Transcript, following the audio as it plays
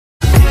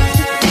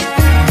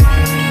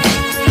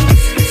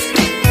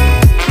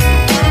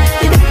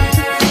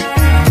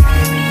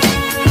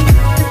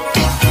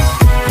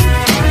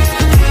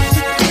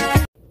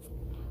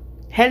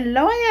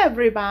Hello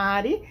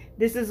everybody,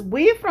 this is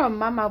Bui from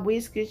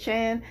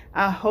mamaboiskitchen.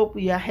 I hope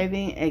you are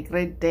having a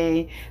great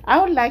day.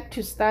 I would like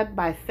to start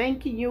by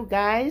thanking you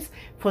guys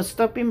for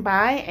stopping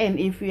by, and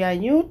if you are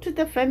new to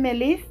the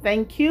family,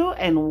 thank you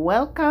and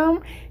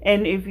welcome.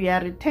 And if you are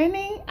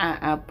returning,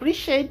 I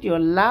appreciate your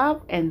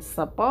love and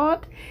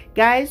support.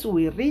 Guys,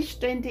 we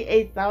reached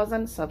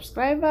 28,000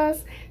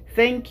 subscribers.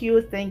 Thank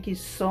you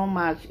so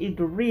much. It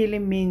really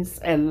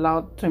means a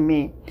lot to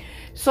me.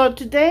 So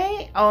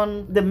today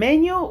on the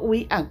menu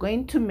we are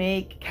going to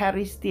make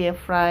curry stir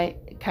fry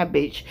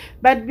cabbage,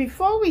 but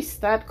before we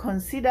start,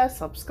 consider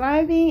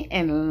subscribing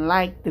and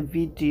like the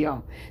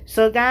video.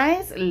 So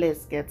guys,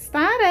 let's get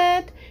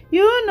started.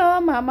 You know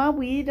Mama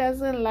Bui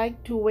doesn't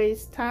like to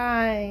waste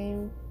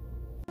time.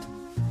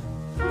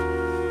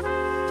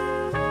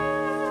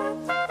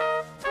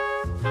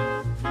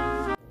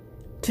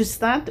 To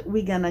start,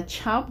 we're gonna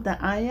chop the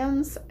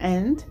onions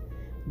and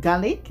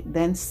garlic,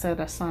 then set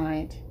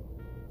aside.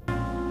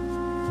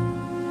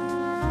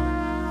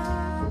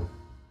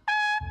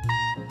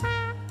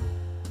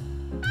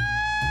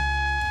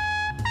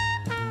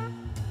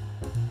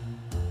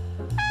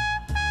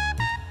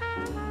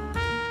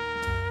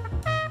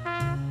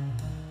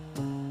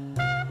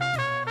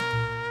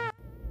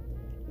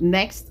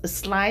 Next,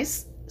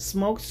 slice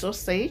smoked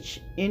sausage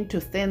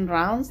into thin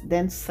rounds,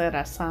 then set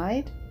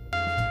aside.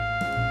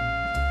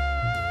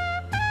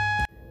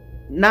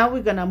 Now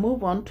we're gonna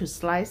move on to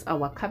slice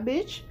our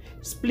cabbage.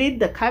 Split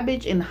the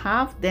cabbage in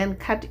half, then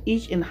cut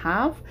each in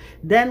half,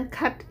 then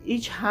cut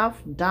each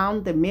half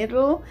down the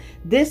middle.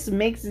 This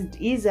makes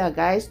it easier,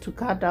 guys, to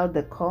cut out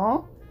the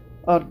core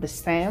or the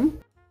stem,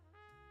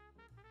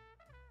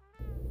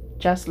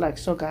 just like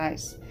so,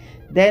 guys.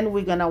 Then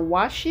we're gonna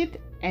wash it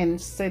and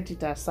set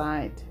it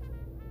aside.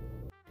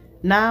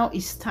 Now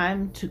it's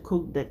time to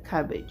cook the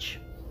cabbage.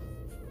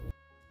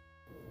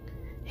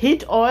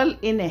 Heat oil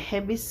in a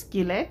heavy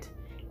skillet,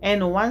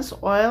 and once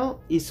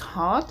oil is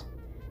hot,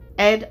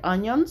 add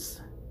onions.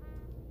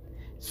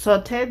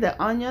 Saute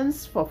the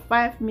onions for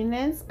 5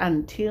 minutes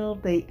until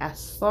they are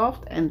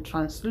soft and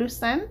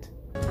translucent.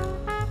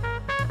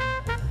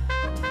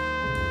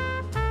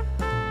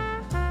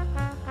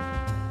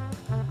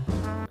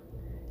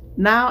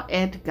 Now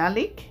add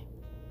garlic.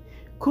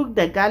 Cook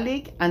the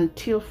garlic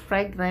until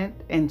fragrant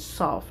and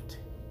soft.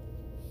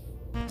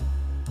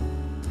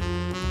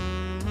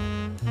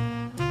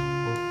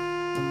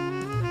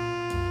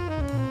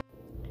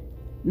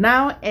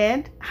 Now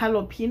add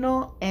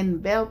jalapeno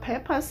and bell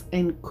peppers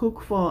and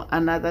cook for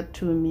another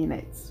 2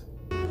 minutes.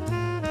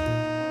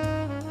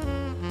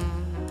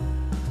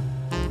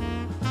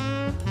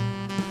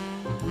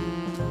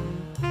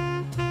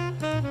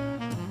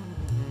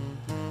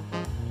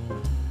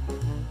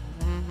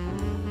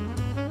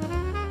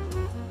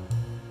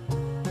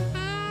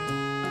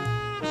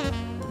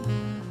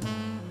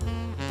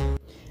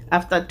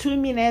 After 2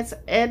 minutes,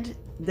 add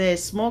the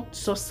smoked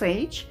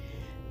sausage.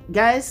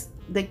 Guys,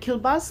 the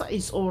kielbasa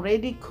is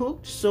already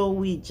cooked, so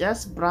we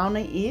just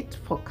browning it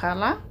for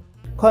color.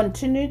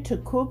 Continue to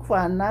cook for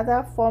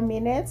another 4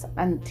 minutes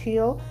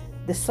until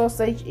the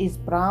sausage is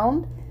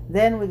browned.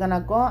 Then we're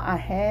gonna go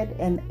ahead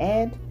and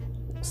add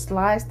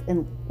sliced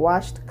and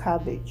washed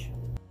cabbage.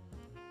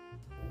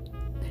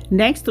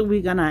 Next,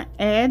 we're gonna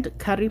add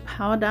curry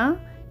powder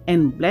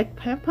and black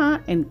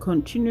pepper and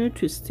continue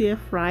to stir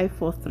fry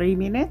for 3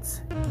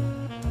 minutes.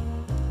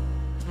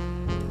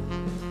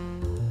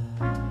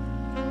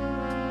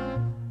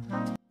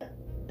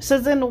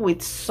 Season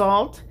with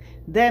salt,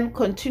 then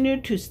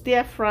continue to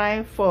stir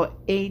fry for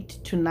 8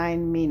 to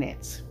 9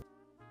 minutes.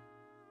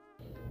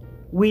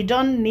 We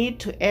don't need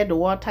to add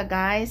water,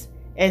 guys,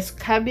 as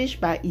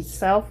cabbage by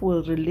itself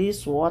will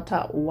release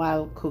water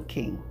while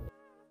cooking.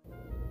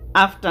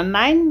 After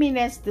 9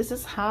 minutes, this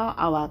is how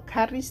our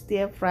curry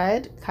stir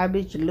fried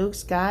cabbage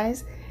looks,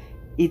 guys.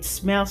 It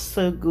smells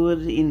so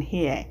good in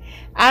here.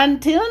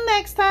 Until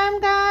next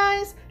time,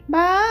 guys,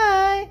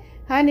 bye.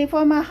 Honey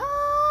for my honey.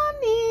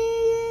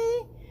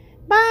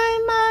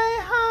 Bye, my